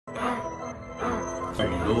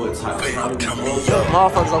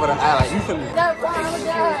Motherfuckers over there act like you finna.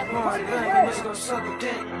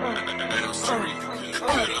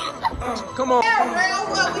 Come on.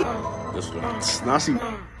 This one. Now she.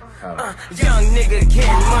 Young nigga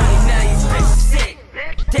getting money, now you bitch sick.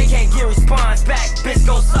 They can't get response back, bitch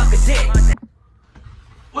go suck a dick.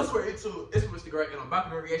 What's we're into? It's Mr. Greg, and I'm back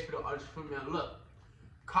in the reaction video. I just feel me. Look,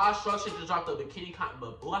 Construction just dropped a bikini condom,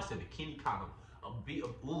 but I said bikini condom, a beat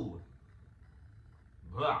of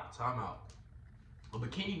time out. A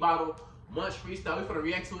bikini bottle, Munch Freestyle. We finna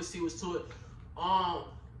react to it, see what's to it. I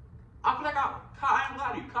feel like I ain't gonna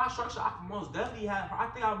lie to you. Construction, I most definitely have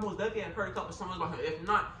heard a couple songs about him. If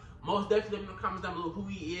not, most definitely let me know in the comments down below who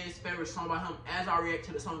he is, favorite song by him. As I react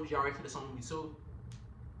to the song, y'all react to the song with me too.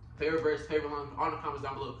 Favorite verse, favorite line, all in the comments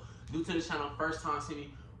down below. New to the channel, first time see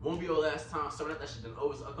me, won't be your last time. So that shit done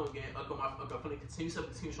always up again, up on my continue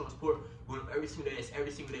showing support. Going up every single day, it's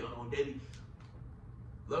every single day on daily.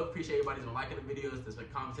 Love, appreciate everybody that's been liking the videos, that's been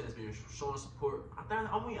commenting, that's been showing support.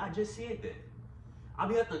 I just said that. Y'all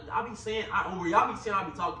be saying I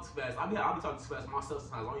be talking too fast. I be talking too fast myself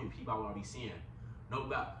sometimes. I don't even peep out what I be seeing. No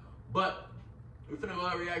doubt. But we're finna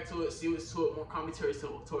go react to it, see what's to it, more commentary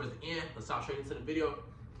towards the end. Let's hop straight into the video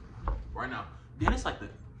right now. Then it's like the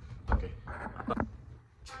okay. How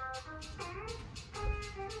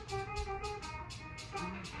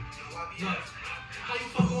you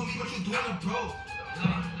fucking with me, what you doing, bro?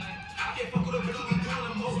 I can't fuck with a bitch who be doing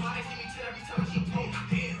the most. My ex give me 10 every time she post.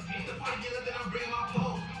 Damn, if the party get lit, then I'm bringing my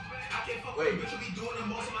pole. I can't fuck with a bitch who be doing the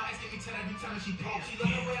most. My ex give me 10 every time she post. She love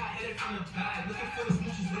the way I hit it from the back. Looking for the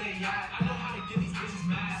smooches where they at. I know how to get these bitches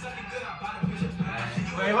mad. Sucking good, I buy the bitch a bag.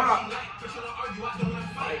 Wait, hold on. Bitch wanna argue, I don't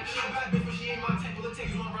wanna fight. She a bad bitch, but she ain't my type. Will it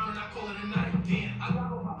take one round and I call it a night? Damn, I got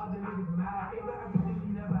all my other niggas mad. Ain't got everything she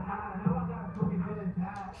never had. Now I gotta broken head and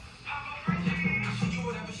dad. She do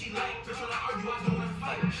whatever she like. Bitch wanna argue, I don't wanna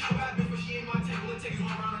fight. She a bad bitch, but she ain't my type. Will it take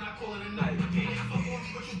one round and I call it a night? Damn, you fucking with me,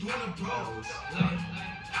 but you doing it, bro.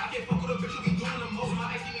 I can't fuck with a bitch who be doing the most.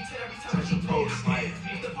 My ex give me 10 every time she posts.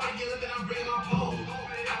 If the party get lit, then I'm bringing my pole.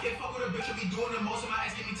 I can't fuck with a bitch who be doing the most. My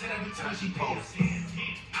ex give me 10 every time she posts.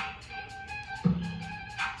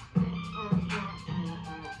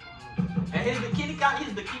 And his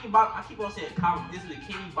bikini bottom, I keep on saying column, his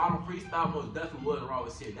bikini bottom freestyle most definitely wasn't wrong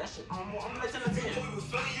with shit. That shit, I'm gonna let you understand.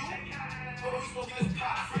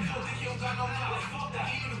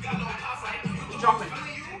 Dropping.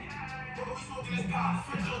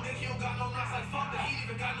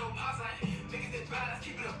 Niggas that bad,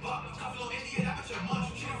 keep it a buck. Coffee low Indian, I bet your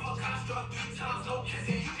munch. She done fuck construct 3 times, no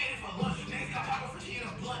kissing. You ate it for lunch. Niggas got poppin' for she in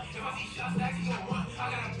a blunt. If I see shots, stacks, he gon' run. I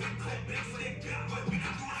got a big clip, big stick, big whip. We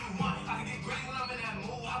can do what you want. I can get great when I'm in that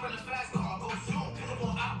mood. Hop in the fast car, I'll go zoom. Till the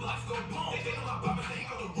one out, lights go boom. They think I'm my brother, they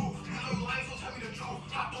ain't got the room. You know you lying, so tell me the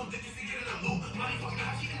truth. Hop on digits to get in the loop. Money from me,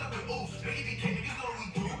 I keep it up with boots. Baby, we can't get no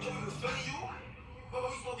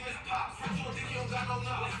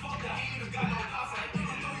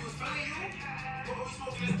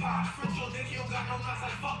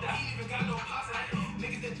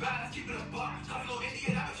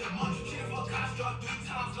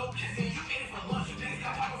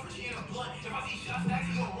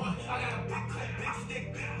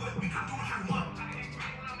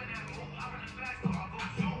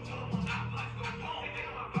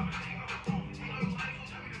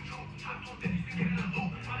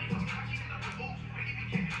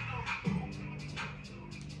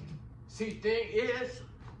See, thing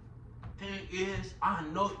is, I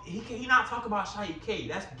know he not talking about Shy K.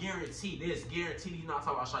 That's guaranteed. This guaranteed he's not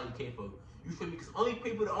talking about Shy K for. You feel me?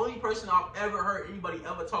 Because the only person I've ever heard anybody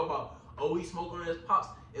ever talk about, oh, he smoking on his pops,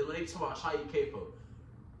 is when they talk about Shy K for.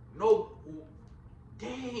 No,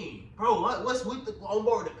 dang, bro, what's with the on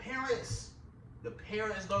board the parents? The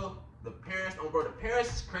parents though, the parents on board. The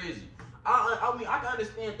parents is crazy. I mean, I can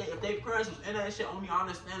understand that if their parents was in that shit on me, I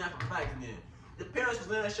understand that for facts. Then the parents was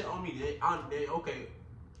in that shit on me, then okay.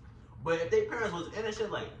 But if their parents was in that shit,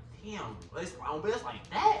 like, damn, it's like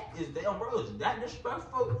that. Bro, is that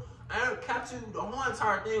disrespectful? I ain't cap to the whole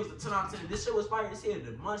entire thing was a 10 out of 10. This shit was fire as hell.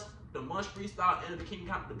 The Munch freestyle and the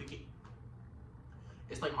bikini.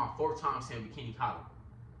 It's like my 4th time saying bikini column.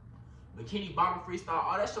 Bikini bottom freestyle.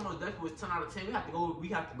 All that shit most definitely was 10 out of 10. We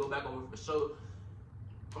have to go back over for sure.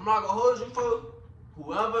 I'm not gonna hold you for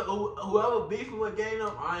whoever beefing with Game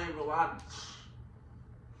Up. I ain't gonna lie.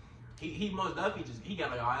 He most definitely he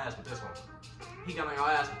got on y'all ass with this one. He got on y'all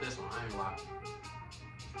ass with this one. I ain't gonna lie.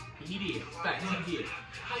 He did. Facts, he did.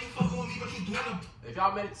 How you fucking with me, what you doing? If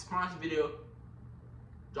y'all made it to this video,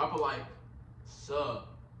 drop a like, sub.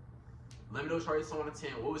 Let me know what you rated on a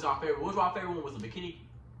 10. What was our favorite? What was our favorite one? Was the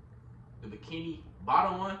bikini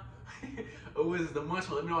bottom one? Or was it the Munch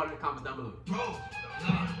one? Let me know in the comments down below. Bro,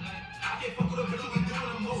 I can't fuck with a bitch who be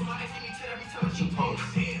doing the most. My ex give me 10 every time she posts.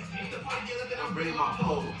 Damn, if the party get lit, then I'm bringing my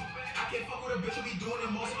pole. I can't fuck with a bitch who be doing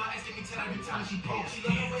the most. My ex give me 10 every time she posts. She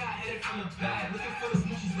love the way I hit it from the back. Looking for the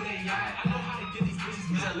smoochies where they at. I know how to get these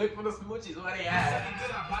bitches He mad. said, look for the smoochies where they at. Second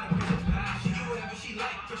good, I buy the bitch a bag. She do whatever she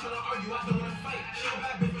like. Bitch wanna argue, I don't wanna fight. She a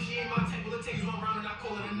bad bitch, but she ain't my type. Will it take one round and I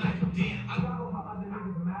call it a night? Damn, I got all my other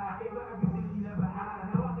niggas mad. Gave her everything he never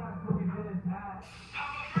had. Now I gotta cook it in his dad.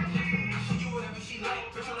 She do whatever she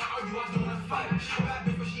like. Bitch wanna argue, I don't wanna fight. She a bad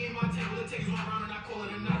bitch, but she ain't my type. Will it take one round and I call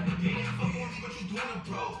it a night? Damn, fuck with me, but you doing it,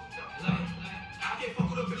 bro. Like, I can't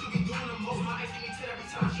fuck with a bitch who be doing the most. My ex give me 10 every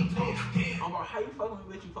time she posts. Damn. Bro, how you fuck with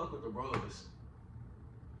me, bitch? You fuck with the bros.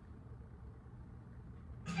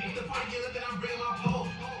 If the party get lit, then I'm bringing my pole.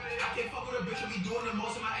 I can't fuck with a bitch who be doing the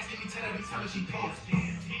most. My ex give me 10 every time she posts.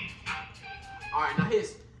 Alright, now I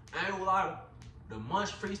ain't gonna lie, the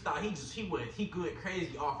Munch freestyle, he good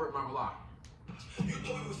crazy off rip, not gonna lie. You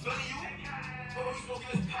thought we was feeling you? But we smoking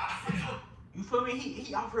this pot. You feel me?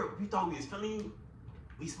 He off rip, you thought we was feeling you?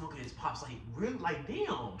 We smoking his pops like real, like damn.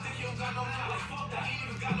 Think you don't got no top, like fuck that. He ain't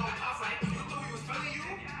even got no pops, like you thought we was feeling you?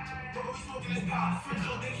 But we smoking this pot. French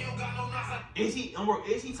don't think he don't got no knots, like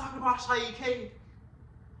Is he talking about Shy K?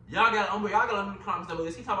 Y'all gotta let me in the comments down below.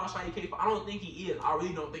 Is he talking about Shy K? I don't think he is. I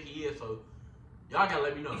really don't think he is, so y'all gotta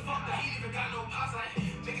let me know. fuck that. He ain't even got no pops, like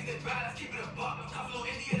niggas that bad, let's keep it a buck. Tough on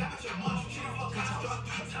India, that bitch a munch. She done fuck construct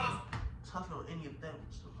 3 times. Tough on any of them.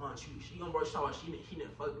 So Munch, she gonna bro show she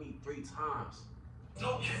didn't fuck me 3 times.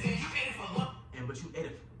 No kissing, you ate it for lunch. But you ate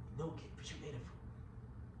it for no kid, but you ate it for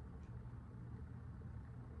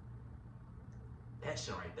that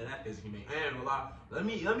shit right there, that physically made. I ain't gonna lie. Let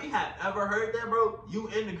me have ever heard that, bro. You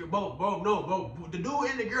and the girl, bro. The dude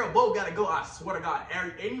and the girl both gotta go. I swear to God.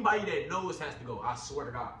 Anybody that knows has to go. I swear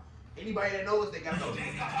to God. Anybody that knows, they gotta go.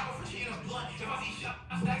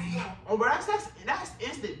 Oh, bro, that's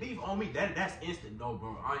instant beef on me. That's instant, no,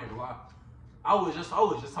 bro. I ain't gonna lie. I was just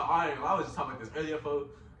talking about this earlier,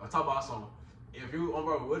 folks. I talk about some. If you,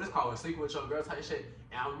 bro, what is called sleeping with your girl type shit,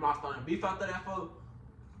 and I'm not starting beef after that, folks.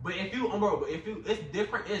 But if you, it's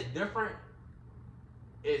different. It's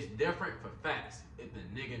different for facts. If the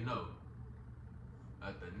nigga know.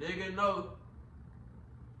 If the nigga know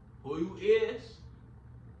who you is,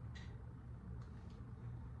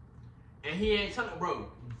 and he ain't telling, bro,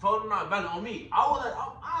 photo not valid on me. I'll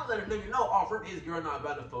let a nigga know off rip his girl not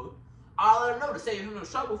valid for. I'll let him know to save him no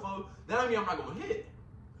trouble for. That don't mean I'm not gonna hit.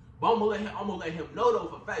 But I'm gonna let him know though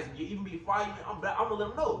for facts. Even before I'm gonna let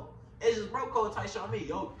him know. It's just bro code type shit on me.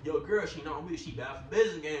 Yo girl, she not on me. She bad for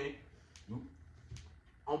business game.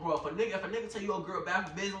 Bro, if a nigga tell you your girl bad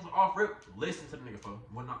for business off rip, listen to the nigga, folks.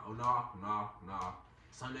 Well, nah.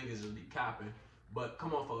 Some niggas just be capping. But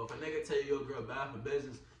come on, folks. If a nigga tell you your girl bad for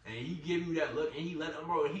business and he give you that look and he let him,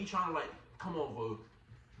 bro, and he trying to like, come on, folks.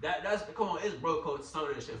 Come on, it's bro code some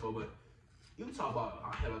of that shit, folks. But you talk about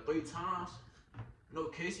I had her 3 times. No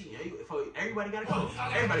kissing, everybody gotta go.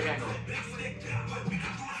 Everybody gotta go.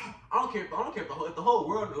 I don't care if the whole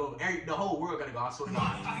world go. The whole world gotta go. I swear to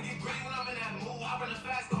God. I can get greedy when I'm in that mood. Hop in a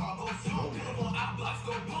fast car, go zoom. Pull up on hot blocks,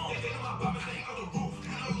 go boom. They know my papa staying on the roof.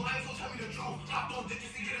 You know you lying, so tell me the truth. Hop on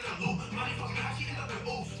digits to get in the loop. Money fucking how she end up with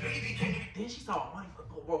oops. Baby came. Then she saw money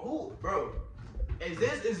for who, bro? Is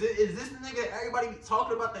this nigga everybody be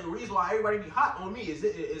talking about the reason why everybody be hot on me? Is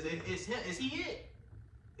him? Is he it?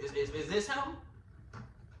 Is this him?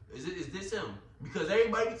 Is this him? Because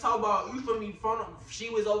everybody be talking about, you feel me, she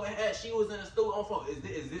was overhead, she was in the studio on phone.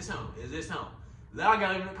 Is this him? Is this him? Y'all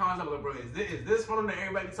gotta leave in the comments below, bro. Is this from that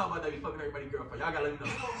everybody be talking about that be fucking everybody girlfriend? Y'all gotta let me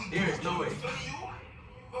know. There is no way.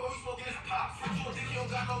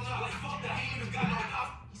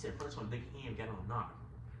 He said first one think he ain't got no knock.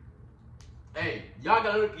 Hey, y'all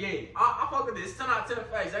gotta look, yeah. I fuck with this. 10 out of 10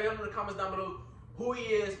 facts. Y'all gotta know in the comments down below who he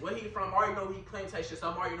is, where he from. I already know who he claims type shit, so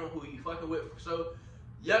I already know who he fucking with. So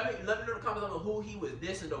let me know in the comments down below who he was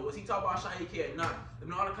dissing though. Was he talking about Shy K or not? Let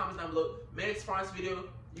me know in the comments down below. Next this video,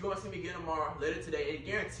 you gonna see me again tomorrow, later today, and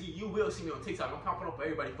guarantee you will see me on TikTok. I'm popping up for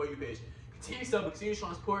everybody for you, bitch. Continue sub, continue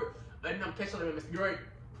showing support. Letting them catch you later, Mr. Great.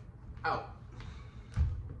 Out.